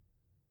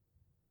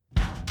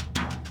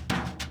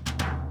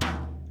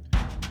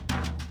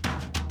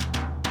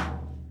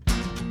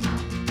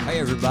Hey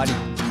everybody,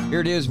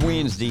 here it is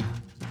Wednesday,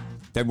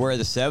 February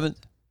the 7th,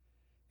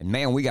 and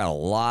man, we got a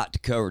lot to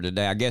cover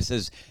today. I guess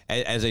as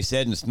they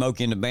said in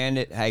Smokey and the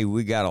Bandit, hey,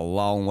 we got a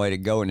long way to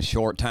go and a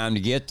short time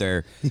to get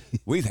there.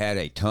 We've had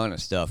a ton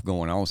of stuff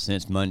going on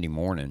since Monday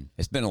morning.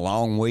 It's been a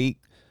long week,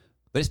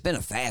 but it's been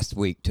a fast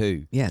week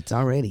too. Yeah, it's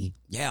already.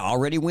 Yeah,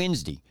 already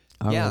Wednesday.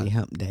 Already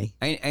hump day.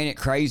 Ain't it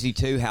crazy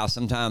too how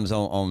sometimes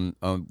on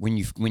when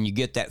you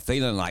get that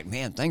feeling like,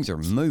 man, things are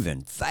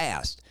moving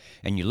fast,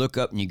 and you look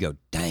up and you go,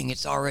 dang,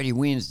 it's already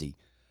Wednesday.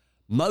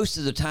 Most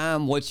of the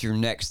time, what's your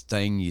next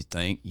thing you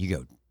think? You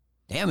go,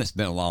 damn, it's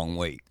been a long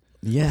week.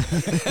 Yeah.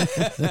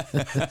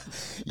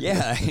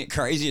 Yeah, ain't it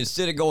crazy?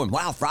 Instead of going,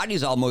 wow,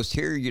 Friday's almost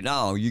here, you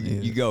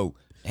go,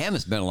 damn,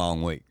 it's been a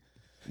long week.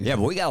 Yeah,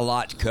 but we got a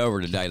lot to cover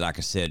today. Like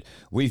I said,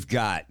 we've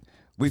got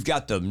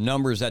the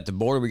numbers at the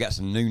border. We got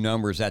some new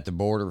numbers at the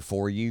border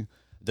for you.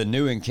 The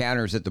new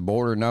encounters at the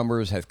border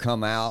numbers have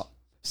come out.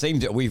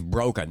 Seems that we've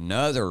broke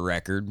another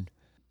record.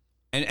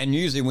 And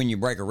usually when you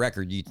break a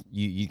record,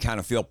 you kind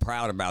of feel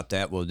proud about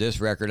that. Well,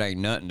 this record ain't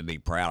nothing to be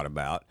proud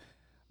about.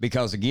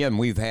 Because, again,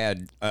 we've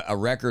had a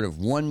record of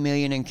 1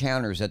 million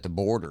encounters at the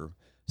border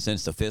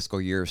since the fiscal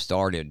year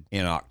started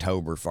in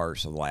October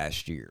 1st of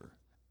last year.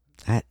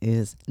 That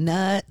is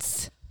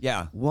nuts.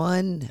 Yeah.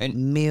 1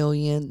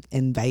 million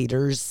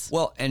invaders.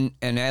 Well, and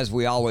as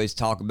we always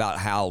talk about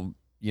how,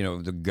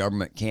 the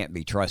government can't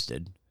be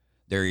trusted.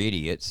 They're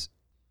idiots.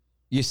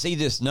 You see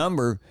this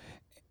number,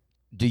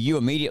 do you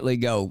immediately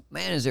go,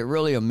 man, is it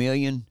really 1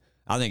 million?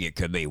 I think it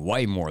could be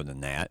way more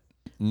than that,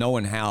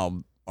 knowing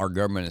how our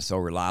government is so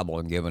reliable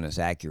in giving us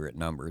accurate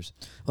numbers.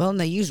 Well, and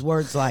they use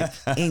words like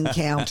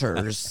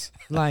encounters.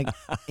 Like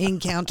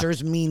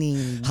encounters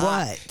meaning Hi.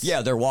 what?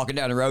 Yeah, they're walking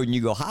down the road and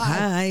you go, hi.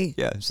 Hi.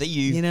 Yeah, see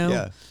you.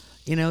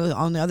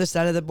 On the other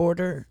side of the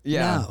border?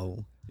 Yeah.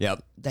 No.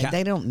 Yep.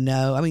 They don't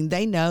know. I mean,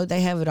 they know.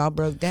 They have it all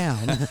broke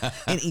down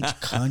in each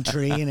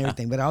country and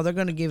everything. But all they're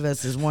going to give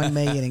us is 1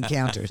 million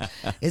encounters.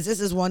 Is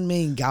this 1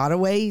 million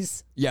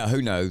gotaways? Yeah,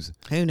 who knows?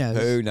 Who knows?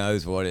 Who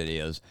knows what it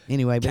is?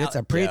 Anyway, but it's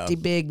a pretty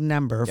big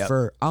number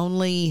for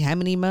only how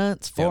many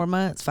months? 4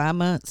 months? 5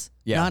 months?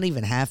 Yeah. Not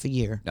even half a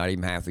year. Not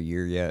even half a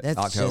year yet. That's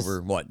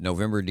October,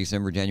 November,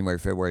 December, January,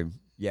 February.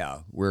 Yeah,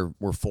 we're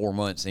 4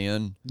 months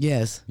in.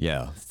 Yes.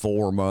 Yeah,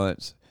 4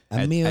 months.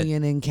 A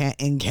million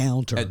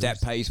encounters. At that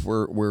pace,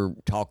 we're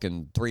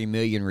talking 3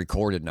 million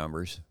recorded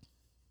numbers.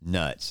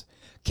 Nuts.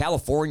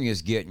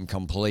 California's getting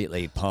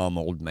completely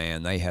pummeled,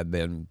 man. They have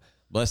been,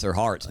 bless their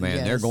hearts, man.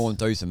 Yes. They're going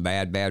through some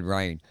bad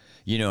rain.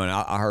 And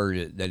I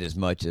heard that as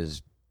much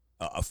as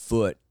a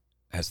foot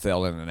has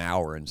fell in an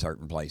hour in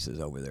certain places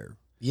over there.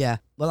 Yeah.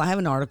 Well, I have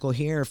an article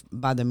here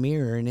by the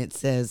Mirror, and it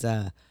says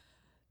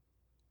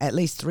at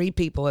least 3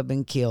 people have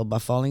been killed by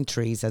falling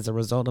trees as a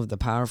result of the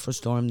powerful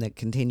storm that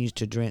continues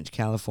to drench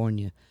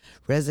California.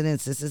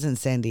 Residents, this is in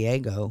San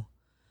Diego,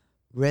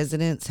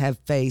 residents have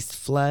faced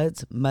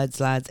floods,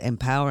 mudslides, and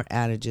power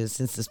outages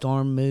since the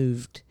storm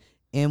moved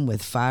in,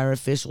 with fire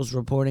officials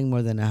reporting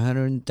more than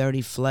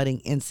 130 flooding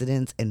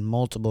incidents and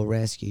multiple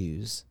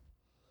rescues.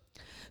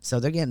 So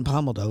they're getting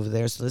pummeled over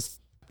there. So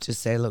let's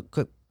just say a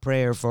quick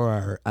prayer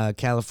for our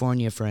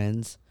California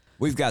friends.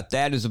 We've got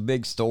that as a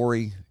big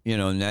story,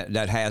 and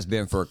that has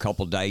been for a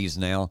couple days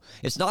now.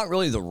 It's not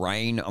really the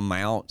rain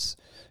amounts,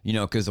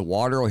 because the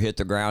water will hit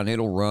the ground,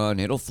 it'll run,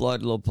 it'll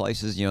flood little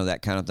places,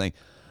 that kind of thing.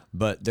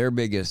 But their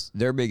biggest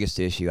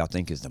issue, I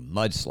think, is the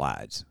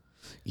mudslides.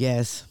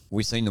 Yes.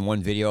 We seen the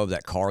one video of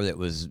that car that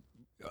was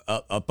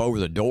up over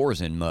the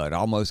doors in mud,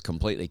 almost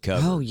completely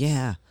covered. Oh,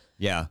 yeah.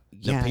 Yeah.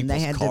 Yeah, and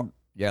they had the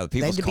they had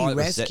people's to car be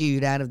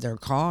rescued out of their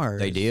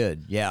cars. They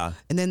did, yeah.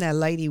 And then that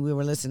lady we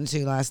were listening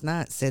to last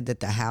night said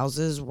that the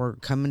houses were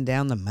coming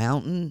down the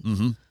mountain.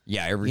 Mm-hmm.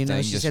 Yeah,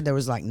 everything. She said there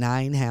was like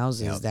 9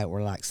 houses that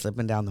were like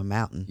slipping down the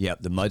mountain.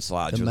 Yep, the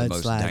mudslides are the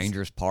most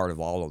dangerous part of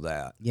all of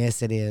that.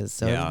 Yes, it is.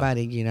 So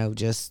everybody,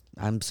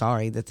 I'm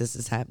sorry that this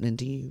is happening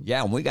to you.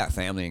 Yeah, and we got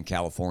family in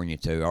California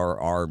too.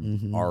 Our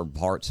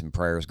hearts and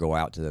prayers go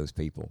out to those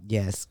people.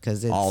 Yes,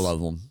 because it's all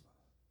of them.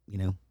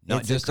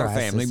 Not just our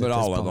family, but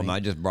all of them. I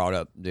just brought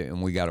up,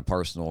 and we got a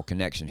personal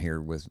connection here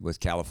with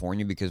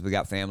California because we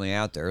got family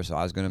out there. So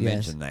I was going to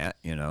mention that,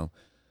 Yeah.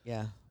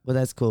 Well,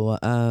 that's cool.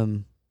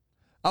 And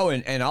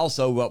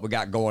also what we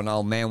got going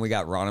on, man, we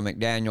got Ronna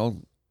McDaniel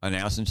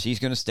announcing she's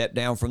going to step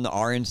down from the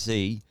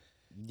RNC.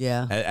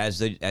 Yeah. As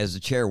the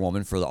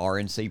chairwoman for the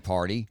RNC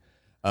party.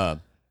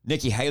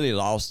 Nikki Haley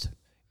lost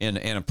in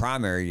a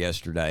primary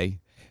yesterday.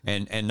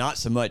 And not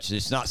so much,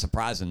 it's not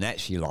surprising that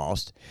she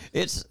lost.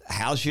 It's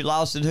how she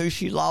lost and who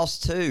she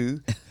lost to.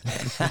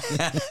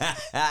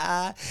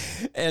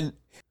 And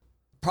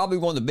probably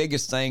one of the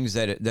biggest things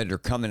that are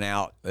coming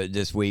out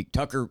this week,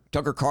 Tucker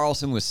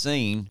Carlson was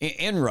seen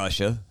in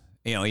Russia.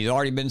 He's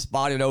already been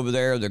spotted over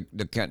there.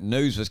 The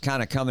news was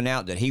kind of coming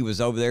out that he was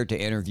over there to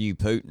interview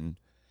Putin.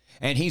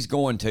 And he's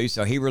going to.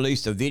 So he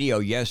released a video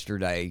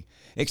yesterday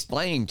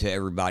explaining to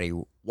everybody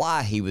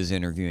why he was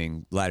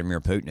interviewing Vladimir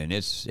Putin. And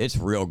it's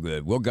real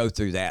good. We'll go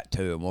through that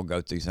too, and we'll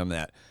go through some of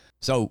that.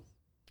 So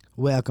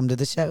welcome to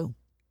the show.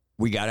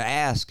 We got to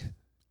ask.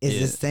 Is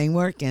this thing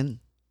working?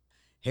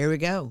 Here we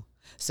go.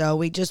 So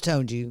we just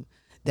told you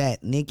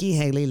that Nikki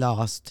Haley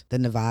lost the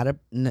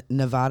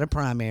Nevada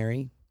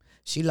primary.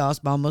 She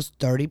lost by almost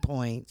 30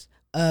 points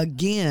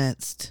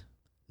against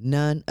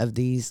none of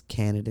these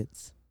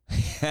candidates.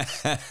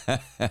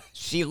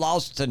 She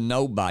lost to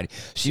nobody.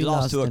 She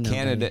lost to a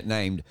candidate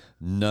named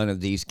none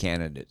of these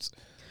candidates.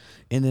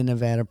 In the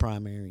Nevada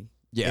primary.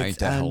 Yeah, ain't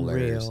that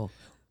hilarious?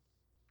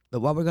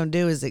 But what we're going to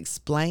do is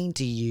explain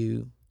to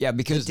you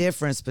because the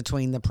difference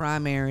between the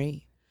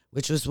primary,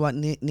 which was what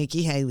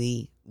Nikki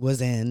Haley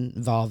was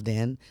involved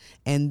in,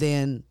 and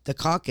then the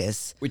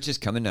caucus, which is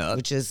coming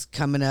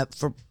up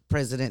for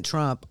President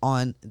Trump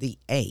on the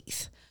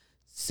 8th.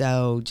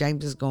 So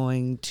James is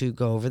going to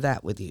go over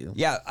that with you.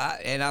 Yeah,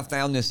 I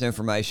found this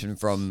information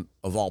from,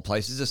 of all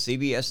places, a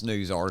CBS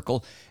News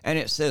article, and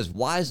it says,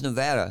 why is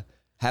Nevada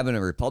having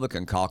a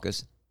Republican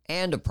caucus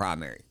and a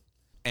primary?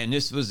 And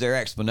this was their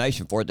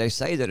explanation for it. They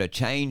say that a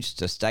change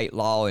to state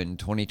law in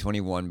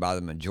 2021 by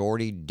the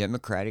majority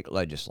Democratic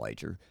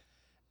legislature,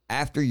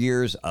 after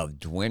years of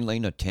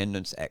dwindling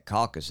attendance at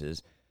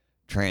caucuses,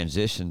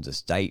 transitioned the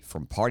state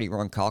from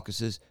party-run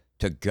caucuses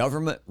to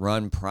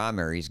government-run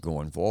primaries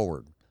going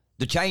forward.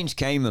 The change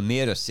came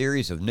amid a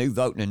series of new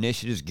voting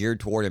initiatives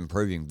geared toward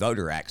improving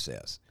voter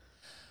access.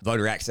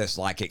 Voter access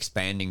like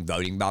expanding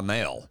voting by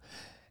mail.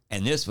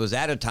 And this was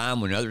at a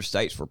time when other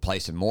states were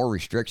placing more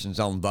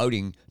restrictions on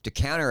voting to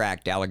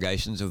counteract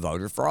allegations of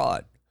voter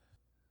fraud.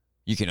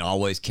 You can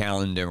always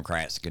count on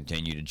Democrats to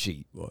continue to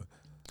cheat.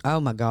 Oh,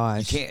 my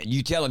gosh.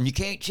 You tell them you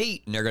can't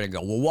cheat, and they're going to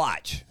go, well,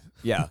 watch.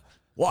 Yeah,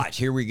 watch,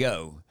 here we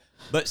go.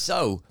 But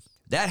so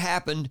that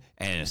happened,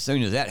 and as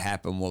soon as that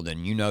happened, well,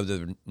 then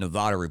the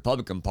Nevada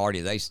Republican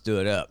Party, they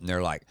stood up, and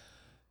they're like,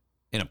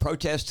 in a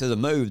protest to the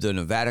move, the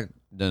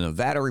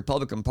Nevada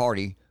Republican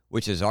Party,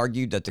 which has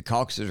argued that the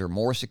caucuses are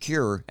more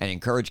secure and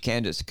encourage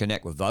candidates to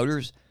connect with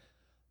voters,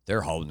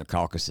 they're holding the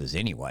caucuses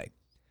anyway.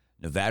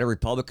 Nevada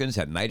Republicans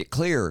have made it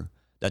clear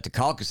that the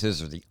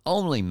caucuses are the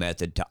only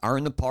method to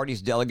earn the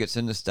party's delegates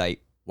in the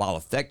state while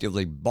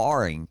effectively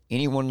barring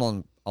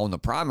anyone on the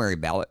primary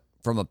ballot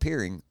from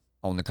appearing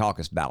on the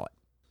caucus ballot.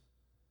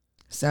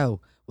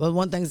 So, well,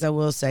 one thing I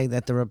will say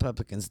that the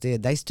Republicans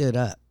did, they stood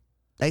up.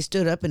 They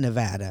stood up in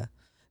Nevada.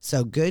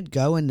 So good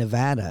going,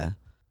 Nevada,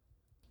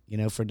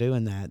 for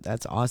doing that.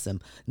 That's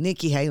awesome.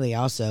 Nikki Haley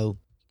also,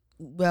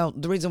 well,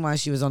 the reason why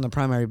she was on the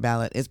primary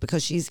ballot is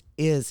because she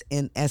is,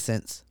 in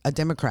essence, a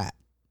Democrat.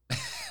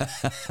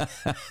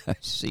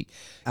 See,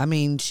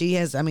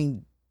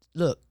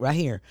 look right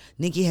here.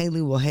 Nikki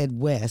Haley will head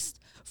west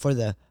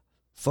to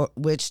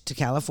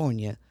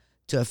California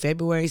to a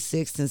February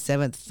 6th and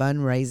 7th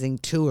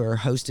fundraising tour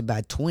hosted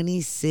by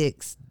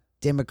 26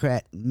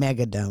 Democrat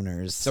mega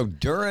donors. So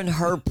during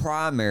her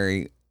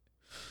primary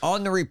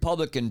on the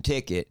Republican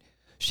ticket,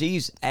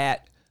 she's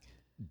at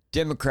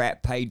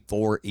Democrat paid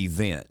for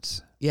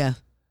events. Yeah.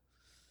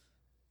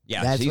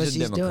 Yeah, that's what she's a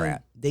she's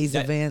Democrat. Doing. These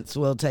events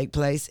will take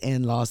place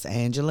in Los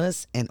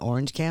Angeles and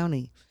Orange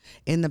County.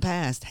 In the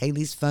past,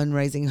 Haley's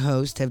fundraising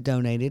hosts have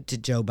donated to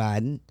Joe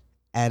Biden,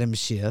 Adam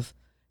Schiff,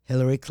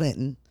 Hillary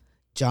Clinton,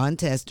 John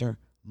Tester,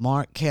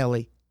 Mark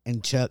Kelly,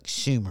 and Chuck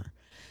Schumer.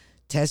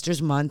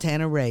 Tester's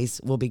Montana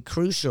race will be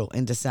crucial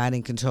in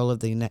deciding control of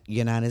the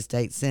United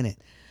States Senate.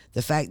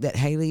 The fact that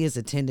Haley is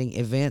attending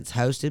events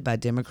hosted by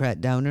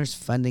Democrat donors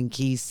funding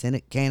key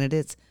Senate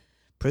candidates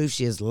proves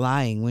she is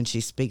lying when she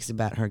speaks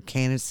about her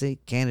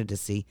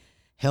candidacy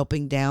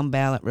helping down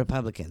ballot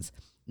Republicans.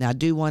 Now, I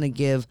do want to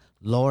give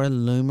Laura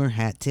Loomer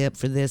hat tip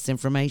for this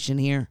information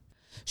here.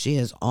 She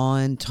is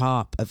on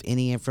top of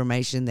any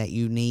information that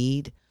you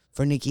need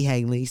for Nikki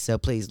Haley, so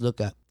please look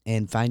up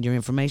and find your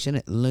information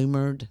at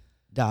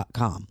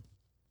loomered.com.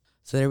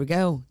 So there we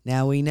go.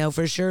 Now we know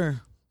for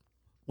sure.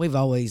 We've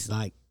always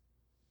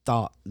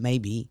thought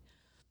maybe,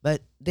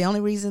 but the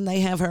only reason they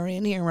have her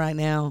in here right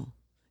now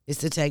is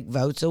to take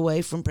votes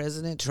away from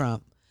President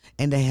Trump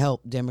and to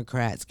help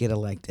Democrats get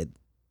elected.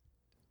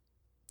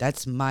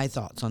 That's my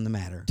thoughts on the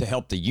matter. To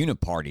help the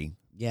uniparty.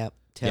 Yep,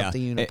 to help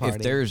the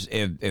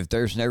uniparty. If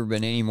there's never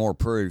been any more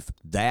proof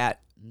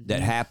that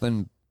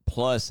happened,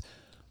 plus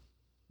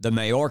the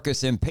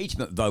Mayorkas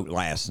impeachment vote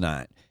last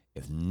night.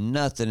 If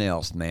nothing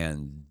else,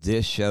 man,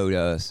 this showed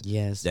us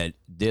that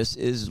this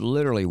is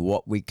literally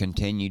what we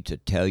continue to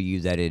tell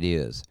you that it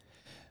is.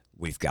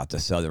 We've got the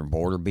southern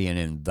border being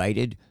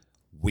invaded.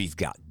 We've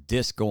got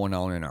this going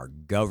on in our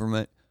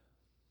government.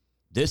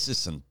 This is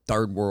some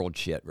third world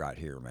shit right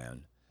here,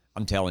 man.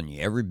 I'm telling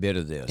you, every bit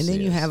of this. And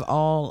then you have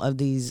all of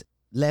these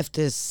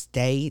leftist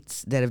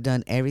states that have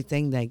done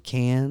everything they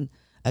can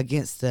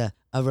against the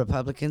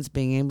Republicans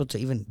being able to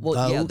even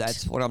vote. Yeah,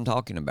 that's what I'm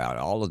talking about.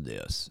 All of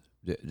this.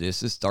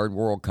 This is third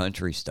world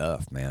country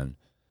stuff, man.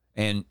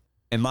 And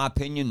in my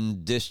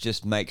opinion, this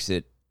just makes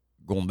it,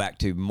 going back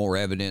to more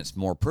evidence,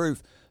 more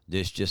proof,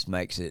 this just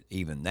makes it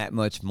even that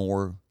much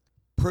more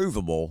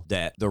provable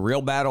that the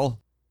real battle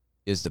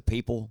is the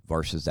people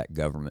versus that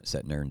government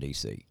sitting there in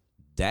D.C.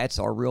 That's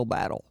our real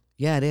battle.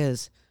 Yeah, it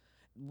is.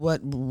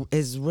 What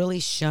is really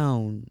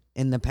shown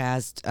in the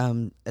past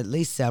at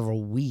least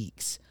several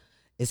weeks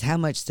is how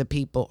much the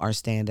people are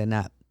standing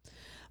up.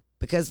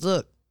 Because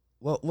look,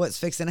 what's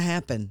fixing to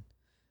happen?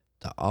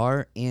 The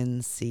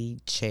RNC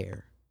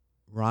chair,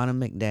 Ronna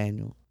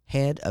McDaniel,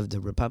 head of the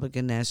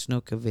Republican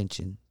National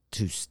Convention,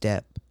 to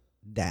step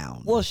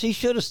down. Well, she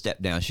should have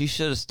stepped down. She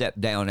should have stepped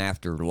down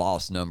after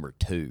loss number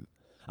 2.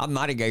 I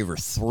might have gave her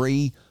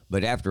 3,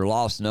 but after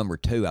loss number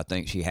 2, I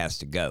think she has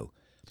to go.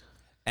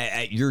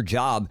 At your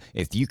job,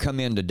 if you come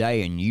in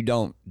today and you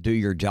don't do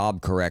your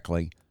job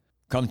correctly,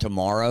 come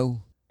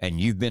tomorrow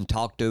and you've been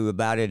talked to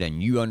about it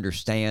and you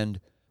understand,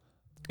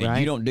 and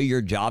you don't do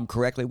your job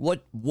correctly,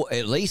 what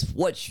at least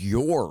what's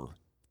your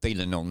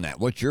feeling on that?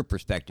 What's your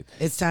perspective?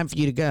 It's time for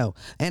you to go.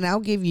 And I'll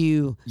give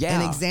you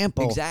an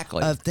example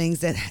of things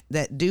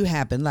that do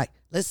happen. Like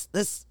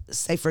let's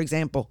say, for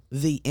example,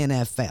 the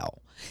NFL.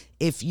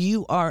 If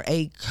you are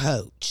a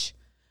coach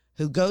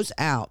who goes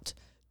out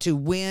to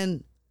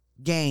win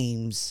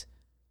games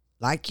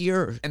like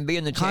your and be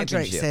in the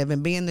contract championship, said,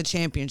 and be in the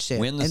championship,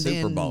 win the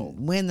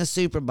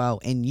Super Bowl,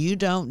 and you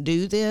don't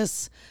do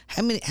this,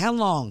 how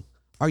long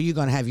are you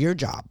going to have your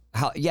job?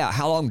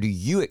 How long do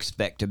you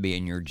expect to be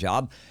in your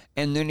job?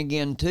 And then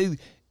again, too,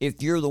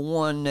 if you're the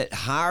one that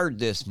hired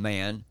this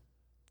man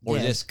or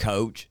this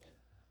coach,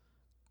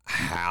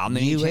 how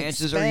many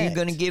chances are you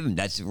going to give him?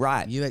 That's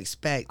right. You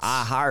expect.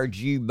 I hired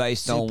you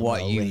based on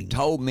what you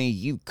told me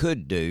you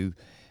could do,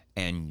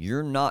 and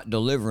you're not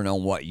delivering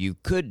on what you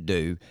could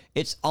do.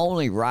 It's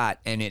only right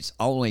and it's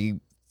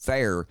only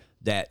fair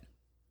that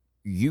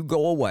you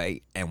go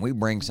away and we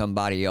bring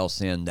somebody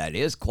else in that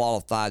is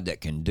qualified,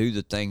 that can do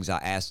the things I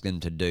ask them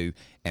to do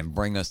and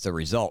bring us the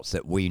results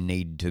that we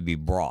need to be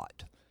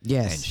brought.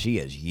 Yes. And she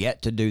has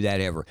yet to do that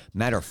ever.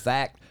 Matter of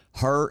fact,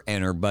 her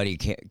and her buddy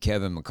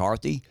Kevin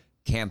McCarthy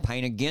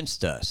campaign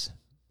against us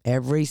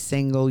every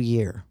single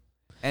year.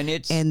 And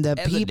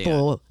the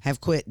people have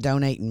quit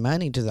donating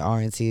money to the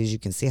RNC, as you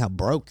can see how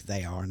broke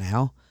they are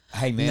now.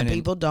 Hey, man. And the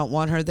people don't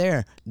want her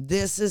there.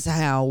 This is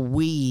how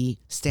we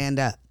stand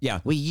up.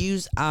 Yeah. We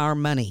use our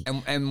money.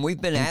 And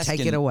we've been asking.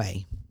 Take it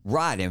away.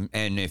 Right.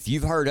 And if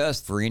you've heard us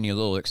for any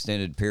little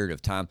extended period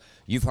of time,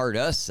 you've heard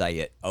us say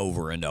it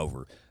over and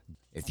over.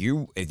 If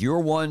you're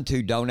one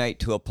to donate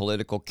to a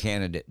political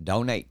candidate,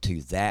 donate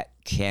to that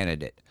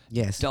candidate.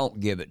 Yes. Don't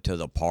give it to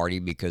the party,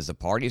 because the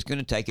party's going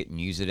to take it and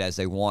use it as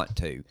they want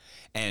to.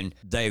 And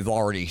they've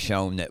already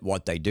shown that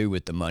what they do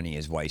with the money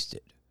is wasted.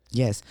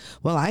 Yes.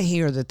 Well, I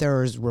hear that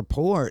there's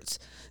reports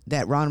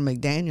that Ronna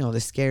McDaniel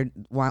is scared.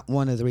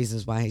 One of the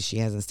reasons why she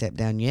hasn't stepped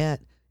down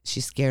yet,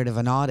 she's scared of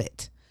an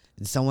audit.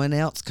 And someone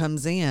else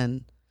comes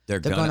in, they're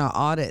going to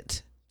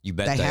audit. You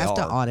bet they have are.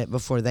 to audit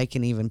before they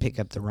can even pick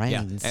up the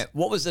reins. Yeah. And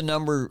what was the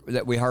number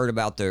that we heard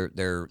about their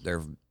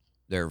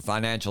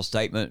financial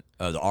statement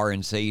of the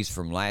RNCs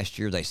from last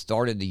year? They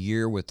started the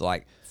year with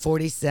like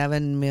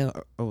 47 million.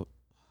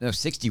 No,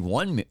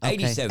 61 million. Okay,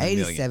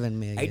 87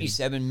 million.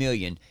 87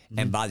 million. Mm-hmm.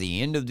 And by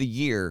the end of the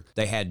year,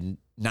 they had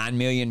 9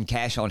 million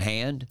cash on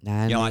hand.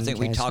 I think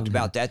we talked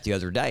about that the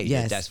other day.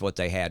 Yes. That's what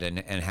they had,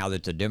 and how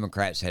that the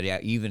Democrats had,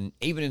 even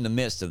in the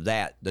midst of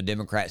that, the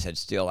Democrats had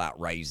still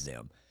outraised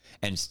them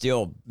and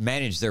still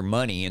managed their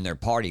money in their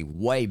party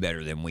way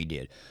better than we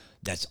did.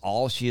 That's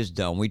all she has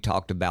done. We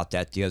talked about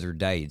that the other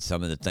day,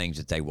 some of the things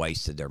that they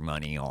wasted their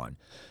money on.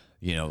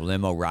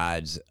 Limo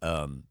rides,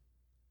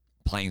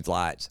 plane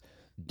flights,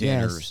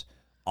 dinners,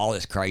 all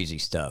this crazy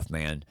stuff,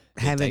 man.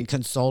 Having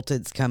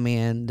consultants come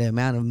in, the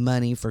amount of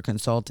money for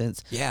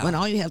consultants. Yeah. When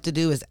all you have to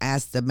do is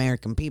ask the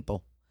American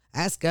people.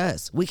 Ask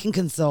us. We can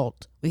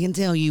consult. We can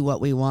tell you what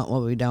we want,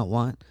 what we don't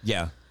want.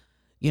 Yeah.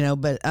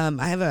 But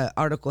I have an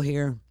article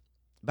here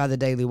by the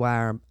Daily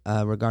Wire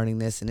regarding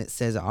this, and it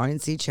says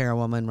RNC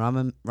chairwoman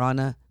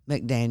Ronna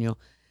McDaniel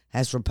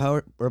has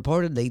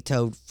reportedly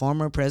told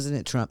former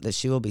President Trump that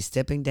she will be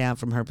stepping down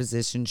from her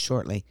position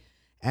shortly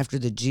after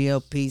the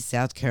GOP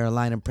South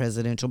Carolina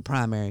presidential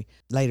primary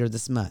later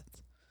this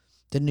month.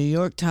 The New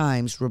York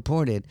Times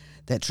reported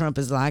that Trump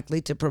is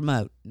likely to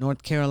promote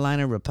North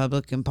Carolina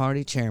Republican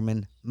Party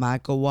Chairman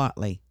Michael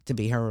Whatley to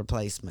be her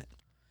replacement.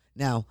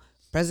 Now,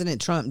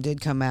 President Trump did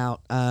come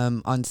out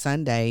on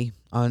Sunday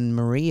on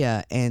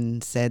Maria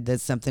and said that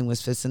something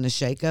was fixing to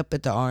shake up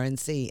at the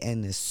RNC.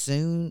 And as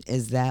soon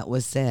as that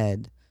was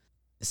said,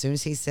 as soon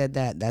as he said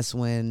that, that's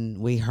when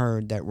we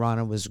heard that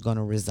Ronna was going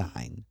to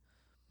resign.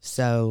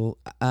 So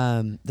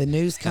the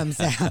news comes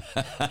out,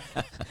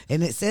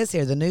 and it says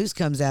here, the news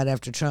comes out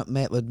after Trump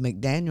met with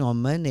McDaniel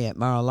on Monday at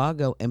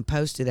Mar-a-Lago and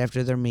posted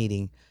after their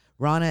meeting,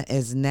 Ronna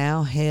is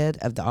now head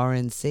of the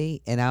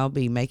RNC, and I'll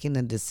be making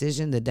a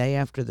decision the day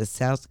after the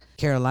South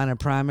Carolina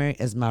primary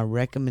as my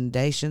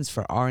recommendations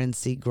for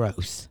RNC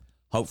growth.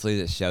 Hopefully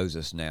this shows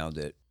us now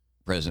that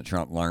President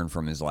Trump learned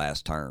from his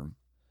last term.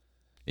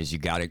 Is you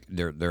got to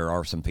there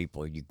are some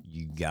people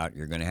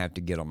you're going to have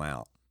to get them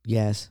out.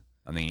 Yes.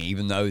 I mean,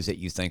 even those that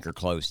you think are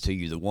close to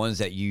you, the ones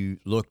that you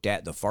looked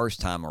at the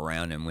first time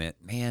around and went,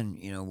 man,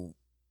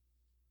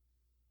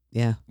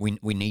 yeah,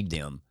 we need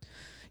them.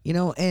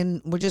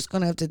 And we're just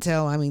going to have to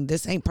tell,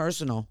 this ain't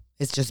personal.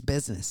 It's just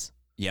business.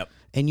 Yep.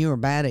 And you are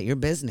bad at your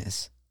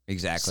business.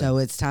 Exactly. So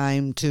it's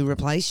time to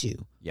replace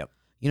you. Yep.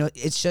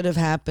 It should have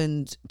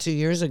happened 2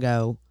 years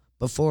ago,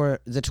 before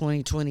the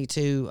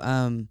 2022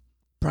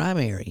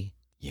 primary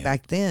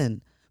back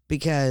then,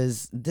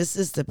 because this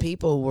is the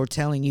people were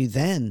telling you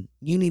then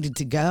you needed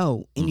to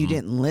go, and you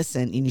didn't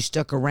listen, and you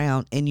stuck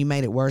around, and you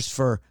made it worse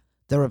for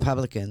the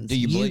Republicans.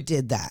 You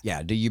did that.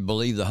 Yeah. Do you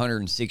believe the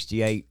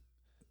 168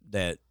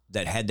 that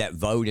had that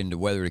vote into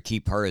whether to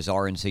keep her as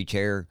RNC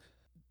chair?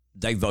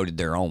 They voted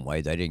their own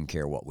way. They didn't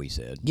care what we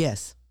said.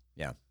 Yes.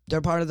 Yeah.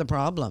 They're part of the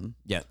problem.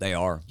 Yeah, they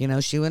are. You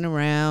know, she went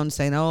around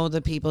saying, oh,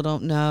 the people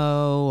don't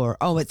know, or,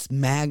 oh, it's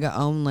MAGA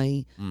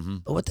only.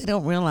 But what they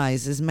don't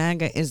realize is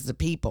MAGA is the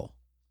people.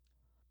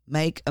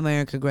 Make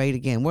America great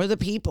again. We're the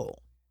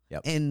people.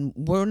 Yep. And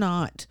we're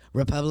not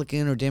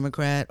Republican or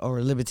Democrat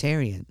or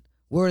Libertarian.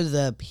 We're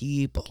the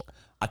people.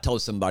 I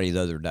told somebody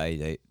the other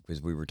day,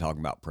 because we were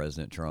talking about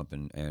President Trump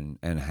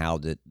and how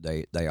that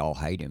they all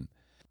hate him.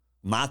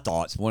 My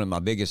thoughts,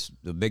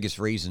 the biggest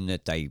reason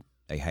that they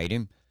hate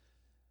him,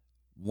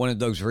 one of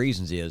those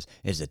reasons is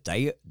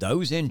that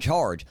those in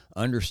charge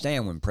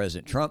understand when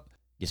President Trump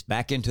gets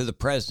back into the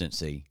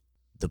presidency,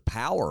 the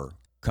power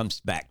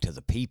comes back to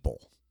the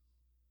people.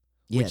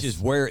 Yes. Which is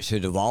where it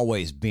should have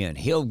always been.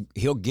 He'll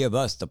give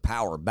us the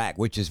power back,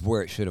 which is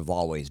where it should have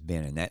always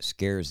been, and that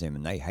scares them,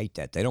 and they hate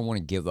that. They don't want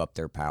to give up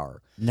their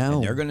power. No.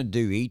 And they're going to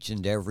do each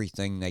and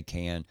everything they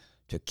can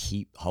to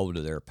keep hold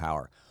of their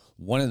power.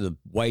 One of the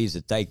ways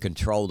that they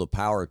control the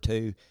power,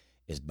 too,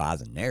 is by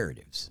the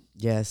narratives.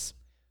 Yes.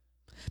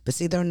 But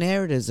see, their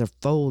narratives are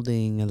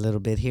folding a little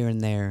bit here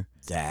and there.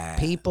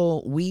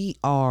 People, we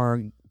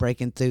are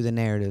breaking through the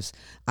narratives.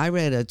 I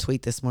read a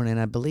tweet this morning,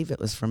 I believe it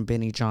was from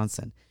Benny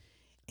Johnson.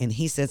 And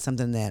he said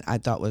something that I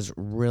thought was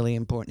really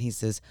important. He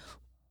says,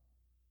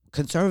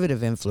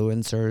 conservative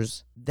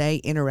influencers, they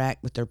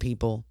interact with their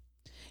people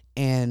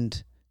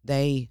and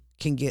they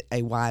can get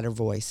a wider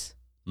voice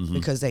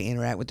because they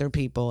interact with their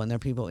people and their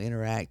people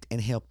interact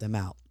and help them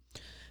out.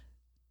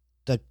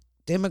 The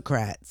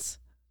Democrats,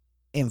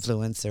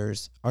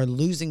 influencers, are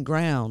losing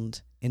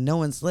ground and no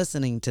one's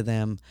listening to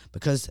them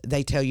because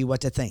they tell you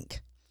what to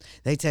think.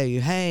 They tell you,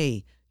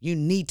 hey, you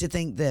need to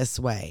think this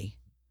way.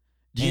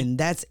 And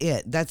that's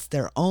it. That's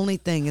their only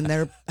thing. And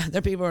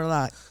their people are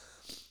like,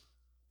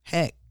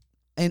 heck.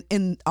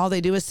 And all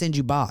they do is send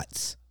you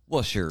bots.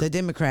 Well, sure. The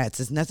Democrats,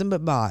 it's nothing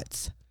but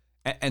bots.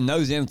 And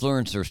those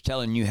influencers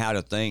telling you how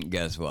to think,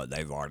 guess what?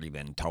 They've already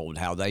been told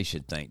how they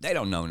should think. They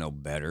don't know no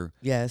better.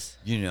 Yes.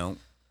 You know,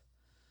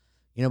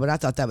 but I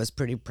thought that was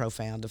pretty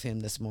profound of him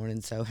this morning.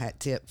 So hat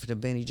tip to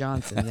Benny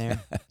Johnson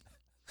there.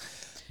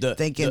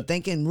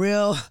 Thinking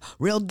real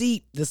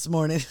deep this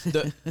morning.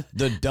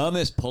 the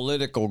dumbest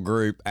political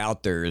group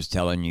out there is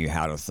telling you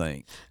how to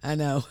think. I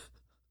know.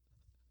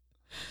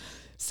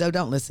 So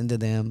don't listen to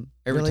them.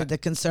 The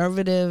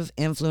conservative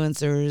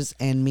influencers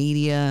and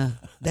media,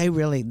 they're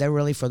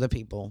really for the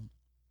people.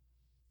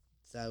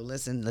 So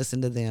listen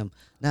to them.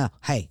 Now,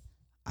 hey,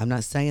 I'm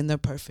not saying they're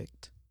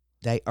perfect.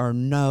 They are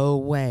no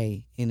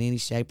way in any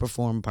shape or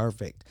form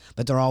perfect,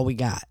 but they're all we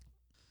got.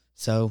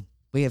 So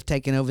we have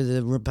taken over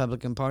the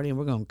Republican Party, and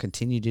we're going to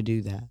continue to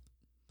do that.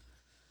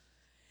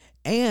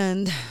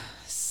 And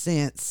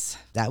since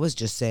that was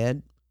just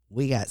said,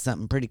 we got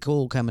something pretty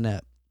cool coming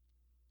up.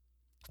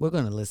 We're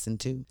going to listen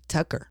to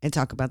Tucker and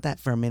talk about that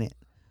for a minute.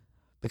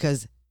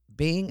 Because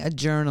being a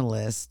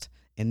journalist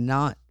and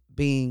not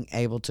being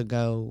able to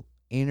go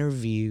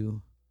interview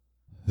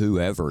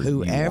whoever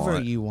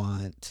you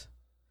want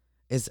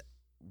is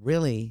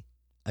really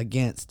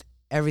against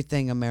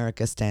everything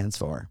America stands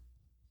for.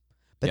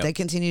 But they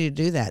continue to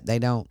do that. They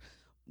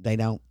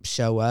don't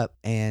show up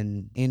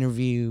and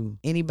interview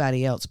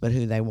anybody else but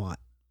who they want.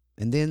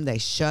 And then they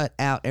shut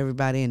out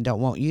everybody and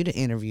don't want you to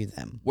interview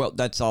them. Well,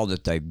 that's all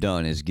that they've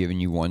done is giving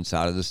you one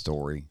side of the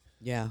story.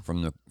 Yeah.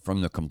 From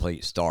the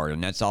complete start.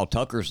 And that's all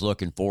Tucker's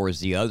looking for is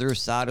the other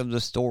side of the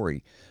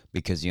story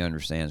because he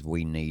understands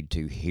we need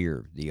to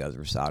hear the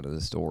other side of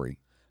the story.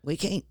 We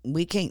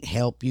can't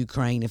help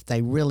Ukraine if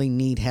they really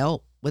need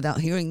help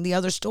without hearing the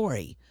other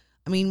story.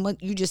 I mean,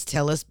 what you just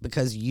tell us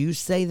because you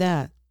say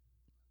that?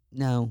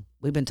 No,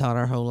 we've been taught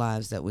our whole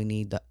lives that we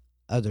need the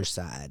other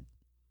side.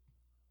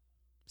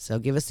 So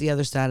give us the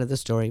other side of the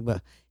story.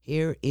 But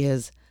here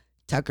is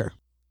Tucker.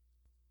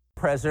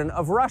 President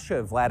of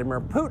Russia, Vladimir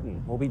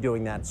Putin, will be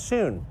doing that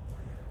soon.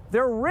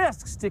 There are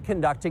risks to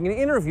conducting an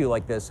interview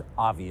like this,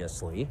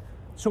 obviously.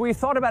 So we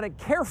thought about it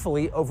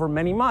carefully over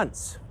many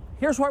months.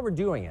 Here's why we're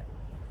doing it.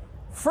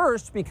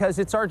 First, because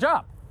it's our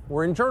job.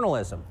 We're in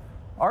journalism.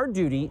 Our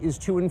duty is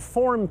to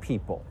inform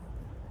people.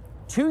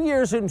 2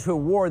 years into a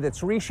war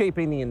that's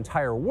reshaping the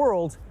entire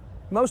world,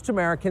 most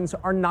Americans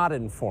are not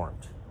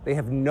informed. They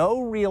have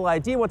no real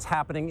idea what's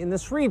happening in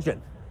this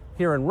region,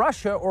 here in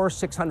Russia or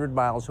 600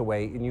 miles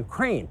away in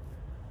Ukraine.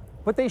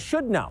 But they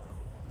should know.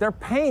 They're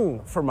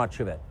paying for much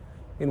of it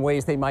in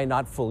ways they might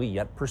not fully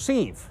yet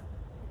perceive.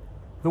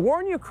 The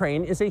war in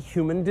Ukraine is a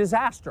human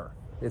disaster.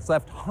 It's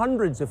left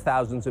hundreds of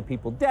thousands of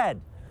people dead,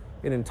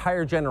 an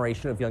entire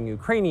generation of young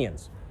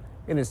Ukrainians,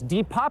 and it's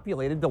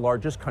depopulated the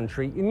largest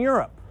country in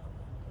Europe.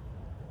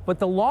 But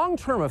the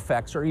long-term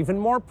effects are even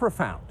more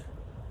profound.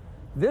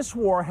 This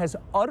war has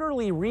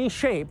utterly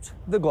reshaped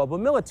the global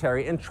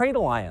military and trade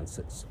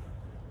alliances,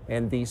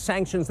 and the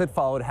sanctions that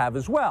followed have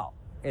as well.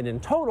 And in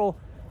total,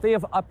 they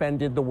have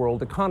upended the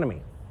world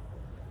economy.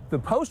 The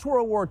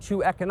post-World War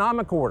II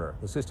economic order,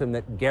 the system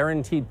that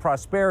guaranteed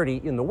prosperity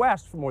in the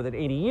West for more than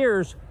 80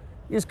 years,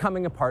 is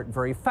coming apart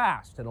very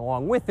fast, and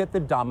along with it, the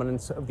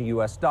dominance of the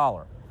U.S.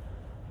 dollar.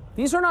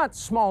 These are not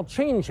small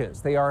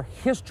changes. They are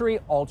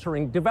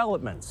history-altering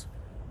developments.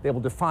 They will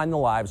define the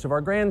lives of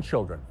our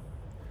grandchildren.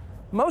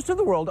 Most of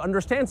the world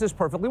understands this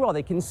perfectly well.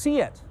 They can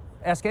see it.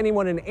 Ask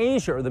anyone in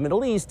Asia or the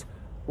Middle East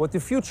what the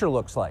future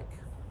looks like.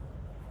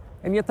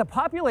 And yet the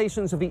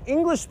populations of the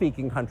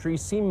English-speaking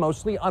countries seem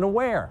mostly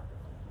unaware.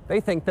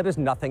 They think that as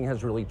nothing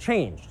has really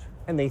changed.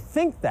 And they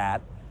think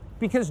that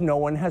because no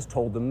one has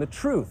told them the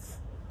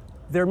truth.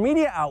 Their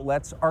media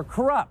outlets are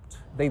corrupt.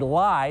 They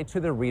lie to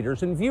their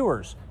readers and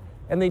viewers.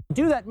 And they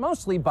do that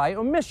mostly by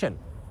omission.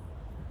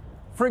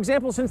 For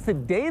example, since the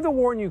day the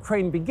war in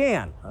Ukraine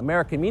began,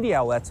 American media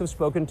outlets have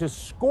spoken to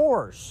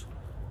scores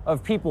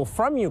of people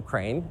from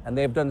Ukraine, and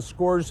they have done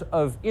scores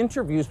of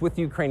interviews with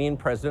Ukrainian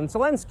President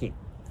Zelensky.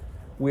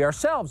 We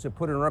ourselves have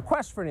put in a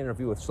request for an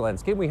interview with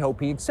Zelensky, and we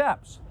hope he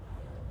accepts.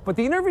 But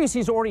the interviews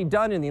he's already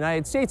done in the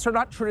United States are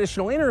not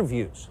traditional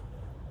interviews.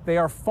 They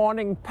are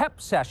fawning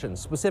pep sessions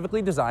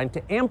specifically designed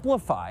to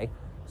amplify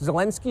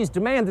Zelensky's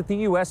demand that the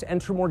U.S.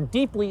 enter more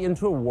deeply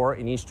into a war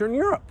in Eastern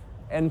Europe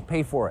and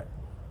pay for it.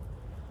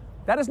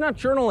 That is not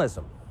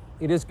journalism.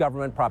 It is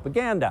government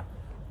propaganda.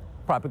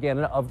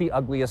 Propaganda of the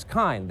ugliest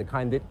kind, the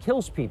kind that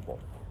kills people.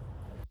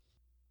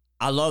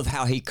 I love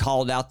how he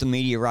called out the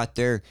media right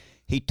there.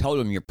 He told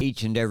them, you're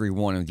each and every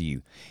one of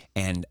you.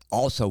 And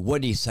also,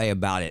 what did he say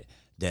about it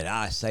that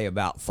I say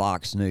about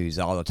Fox News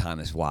all the time?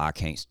 That's why I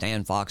can't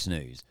stand Fox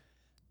News.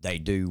 They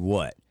do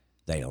what?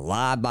 They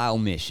lie by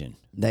omission.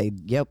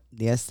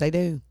 Yes, they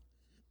do.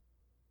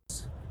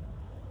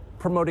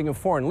 Promoting a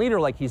foreign leader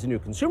like he's a new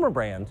consumer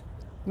brand,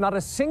 not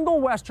a single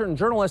Western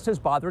journalist has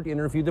bothered to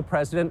interview the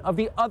president of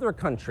the other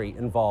country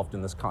involved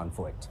in this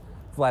conflict,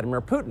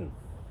 Vladimir Putin.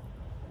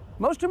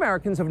 Most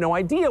Americans have no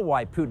idea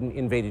why Putin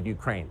invaded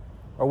Ukraine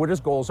or what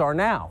his goals are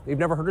now. They've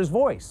never heard his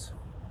voice.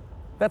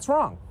 That's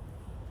wrong.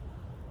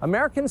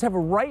 Americans have a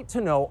right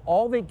to know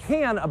all they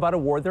can about a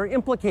war they're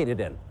implicated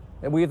in,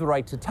 and we have the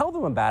right to tell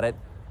them about it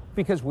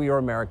because we are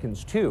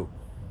Americans too.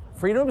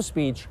 Freedom of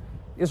speech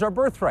is our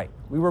birthright.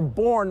 We were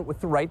born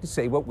with the right to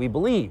say what we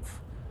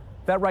believe.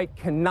 That right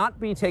cannot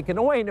be taken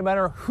away no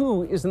matter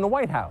who is in the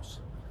White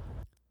House.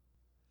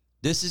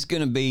 This is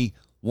going to be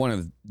one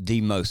of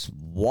the most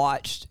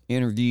watched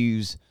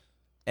interviews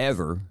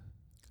ever.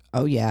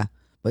 Oh, yeah.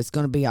 But it's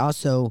going to be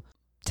also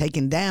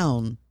taken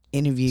down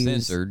interviews.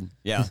 Censored,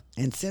 yeah.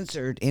 And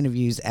censored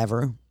interviews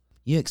ever.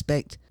 You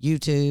expect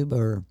YouTube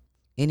or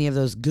any of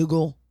those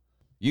Google?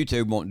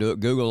 YouTube won't do it.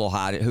 Google will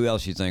hide it. Who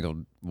else you think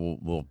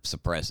will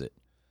suppress it?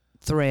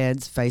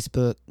 Threads,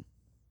 Facebook.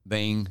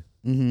 Bing.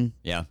 Mm-hmm.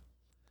 Yeah.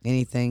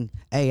 Anything.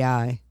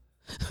 AI.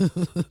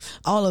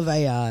 All of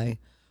AI.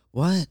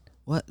 What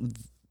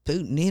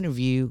Putin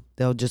interview,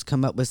 they'll just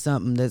come up with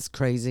something that's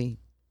crazy.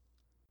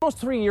 Almost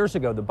 3 years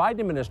ago, the Biden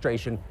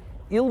administration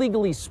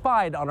illegally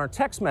spied on our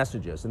text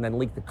messages and then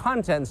leaked the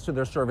contents to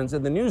their servants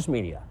in the news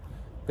media.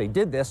 They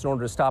did this in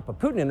order to stop a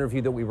Putin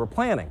interview that we were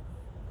planning.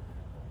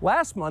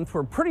 Last month,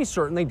 we're pretty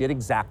certain they did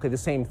exactly the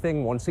same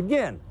thing once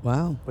again.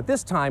 Wow. But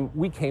this time,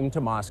 we came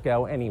to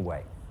Moscow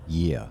anyway.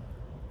 Yeah.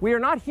 We are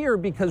not here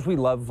because we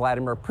love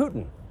Vladimir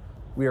Putin.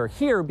 We are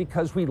here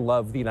because we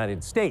love the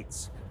United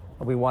States,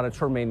 and we want it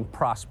to remain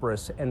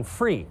prosperous and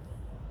free.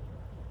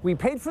 We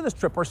paid for this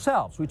trip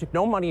ourselves. We took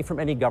no money from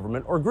any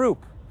government or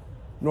group,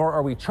 nor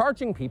are we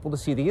charging people to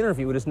see the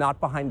interview. It is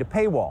not behind a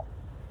paywall.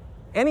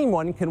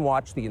 Anyone can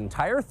watch the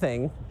entire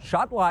thing,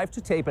 shot live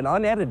to tape and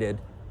unedited,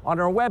 on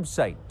our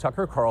website,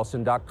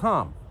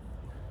 tuckercarlson.com.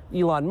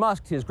 Elon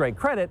Musk, to his great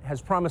credit,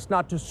 has promised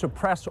not to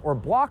suppress or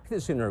block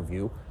this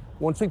interview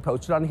once we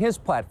post it on his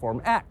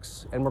platform,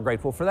 X, and we're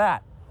grateful for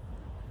that.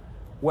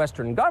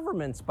 Western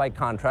governments, by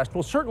contrast,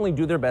 will certainly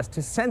do their best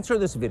to censor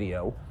this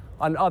video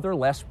on other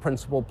less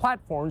principled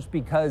platforms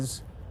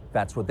because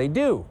that's what they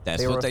do.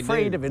 They are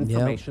afraid of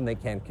information they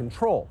can't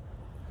control.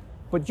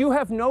 But you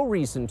have no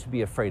reason to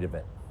be afraid of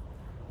it.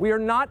 We are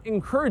not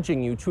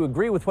encouraging you to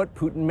agree with what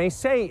Putin may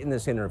say in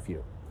this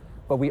interview,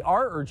 but we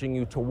are urging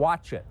you to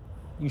watch it.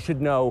 You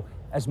should know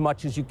as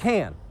much as you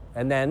can.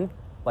 And then,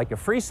 like a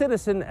free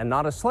citizen and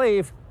not a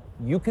slave,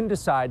 you can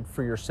decide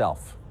for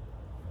yourself.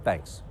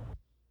 Thanks.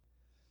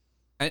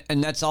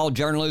 And that's all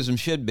journalism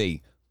should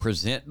be.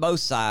 Present both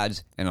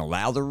sides and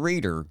allow the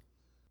reader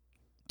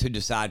to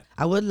decide.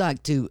 I would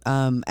like to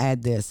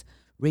add this.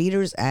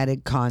 Readers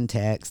added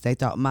context they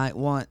thought you might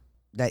want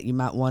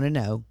to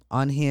know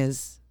on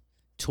his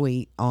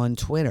tweet on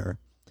Twitter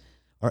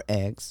or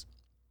X.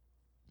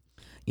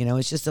 You know,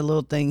 it's just a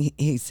little thing.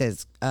 He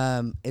says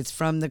it's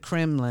from the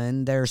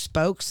Kremlin. Their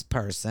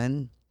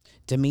spokesperson,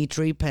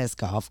 Dmitry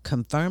Peskov,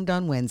 confirmed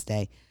on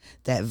Wednesday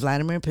that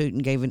Vladimir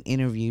Putin gave an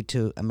interview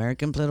to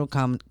American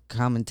political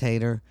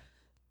commentator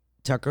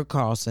Tucker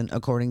Carlson,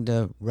 according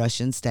to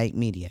Russian state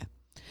media.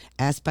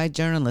 Asked by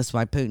journalists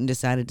why Putin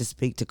decided to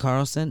speak to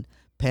Carlson,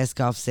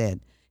 Peskov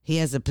said, "He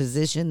has a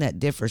position that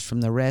differs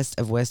from the rest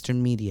of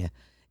Western media.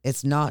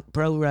 It's not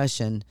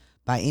pro-Russian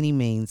by any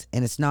means,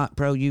 and it's not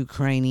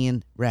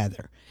pro-Ukrainian,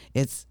 rather.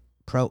 It's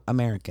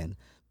pro-American.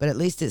 But at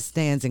least it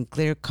stands in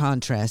clear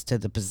contrast to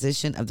the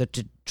position of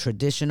the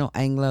traditional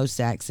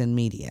Anglo-Saxon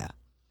media."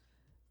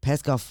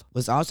 Peskov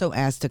was also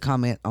asked to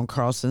comment on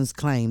Carlson's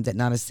claim that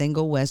not a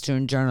single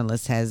Western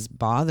journalist has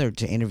bothered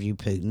to interview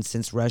Putin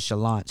since Russia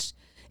launched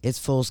its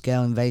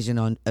full-scale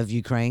invasion of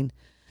Ukraine.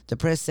 The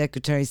press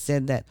secretary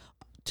said that,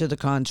 to the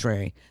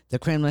contrary, the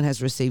Kremlin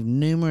has received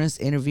numerous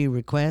interview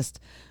requests,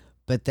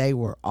 but they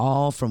were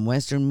all from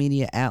Western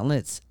media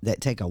outlets that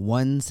take a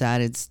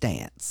one-sided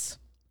stance.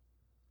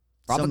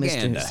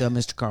 Propaganda. So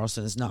Mr.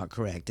 Carlson is not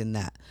correct in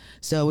that.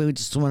 So we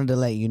just wanted to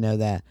let you know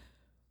that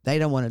they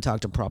don't want to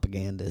talk to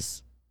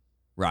propagandists.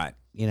 Right.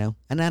 You know,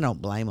 and I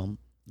don't blame them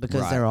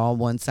because Right. they're all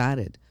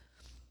one-sided.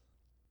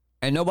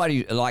 And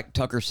nobody, like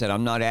Tucker said,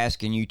 I'm not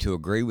asking you to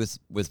agree with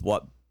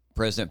what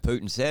President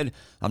Putin said.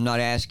 I'm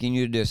not asking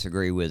you to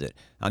disagree with it.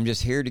 I'm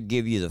just here to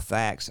give you the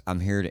facts.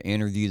 I'm here to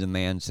interview the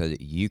man so that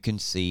you can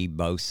see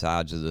both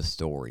sides of the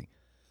story.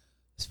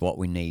 It's what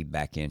we need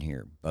back in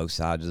here, both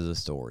sides of the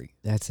story.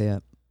 That's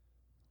it.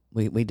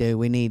 We do.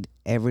 We need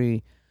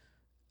every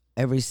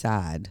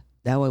side.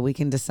 That way we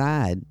can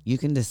decide. You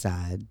can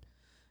decide.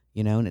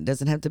 You know, and it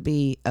doesn't have to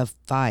be a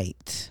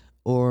fight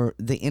or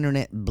the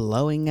internet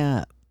blowing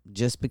up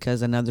just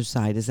because another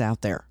side is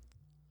out there.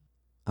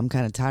 I'm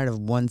kind of tired of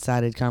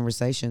one-sided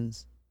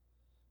conversations.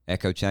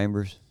 Echo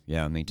chambers?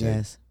 Yeah, me too.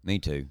 Yes. Me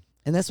too.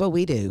 And that's what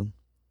we do.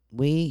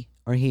 We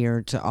are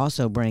here to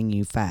also bring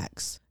you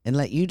facts and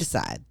let you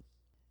decide.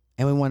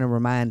 And we want to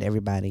remind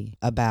everybody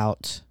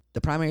about the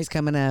primaries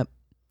coming up.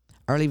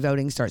 Early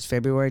voting starts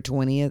February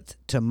 20th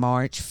to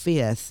March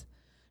 5th.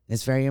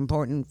 It's very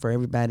important for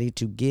everybody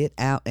to get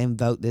out and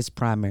vote this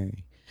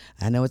primary.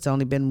 I know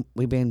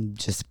we've been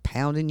just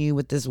pounding you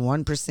with this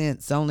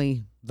 1%'s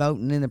only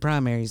voting in the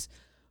primaries.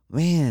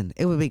 Man,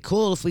 it would be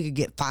cool if we could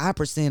get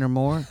 5% or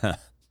more.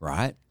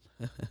 Right?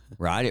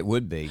 Right, it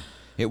would be.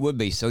 It would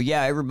be. So,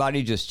 yeah,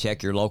 everybody just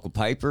check your local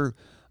paper,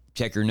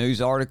 check your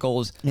news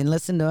articles. And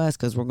listen to us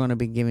because we're going to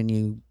be giving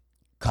you...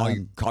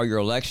 Call your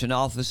election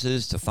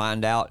offices to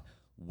find out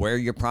where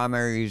your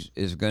primaries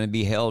is going to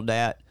be held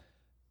at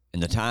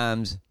and the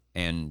times.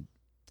 And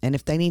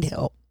if they need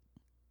help.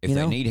 If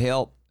they need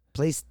help.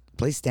 Please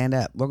stand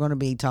up. We're going to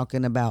be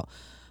talking about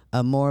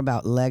more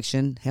about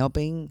election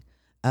helping.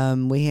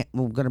 We're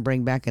going to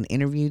bring back an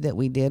interview that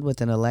we did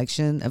with an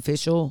election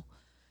official,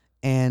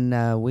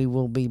 and we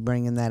will be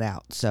bringing that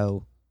out.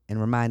 So, and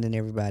reminding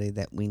everybody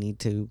that we need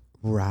to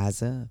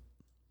rise up.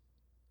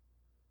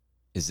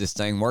 Is this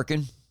thing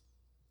working?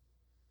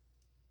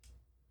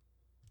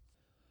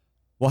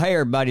 Well, hey,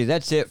 everybody,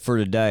 that's it for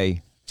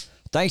today.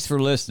 Thanks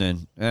for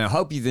listening, and I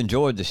hope you've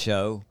enjoyed the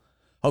show.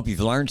 Hope you've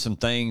learned some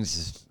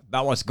things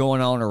about what's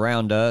going on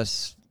around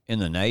us in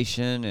the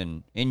nation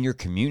and in your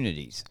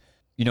communities.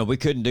 You know, we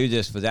couldn't do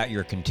this without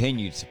your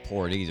continued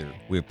support either.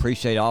 We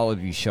appreciate all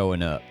of you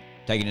showing up,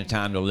 taking the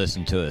time to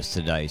listen to us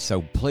today.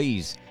 So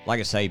please, like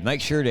I say,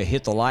 make sure to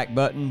hit the like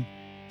button,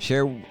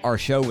 share our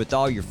show with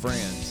all your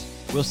friends.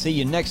 We'll see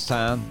you next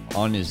time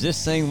on Is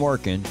This Thing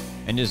Working?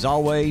 And as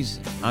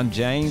always, I'm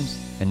James,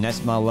 and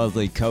that's my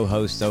lovely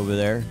co-host over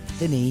there,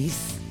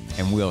 Denise.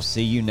 and we'll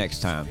see you next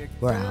time.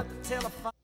 We're out.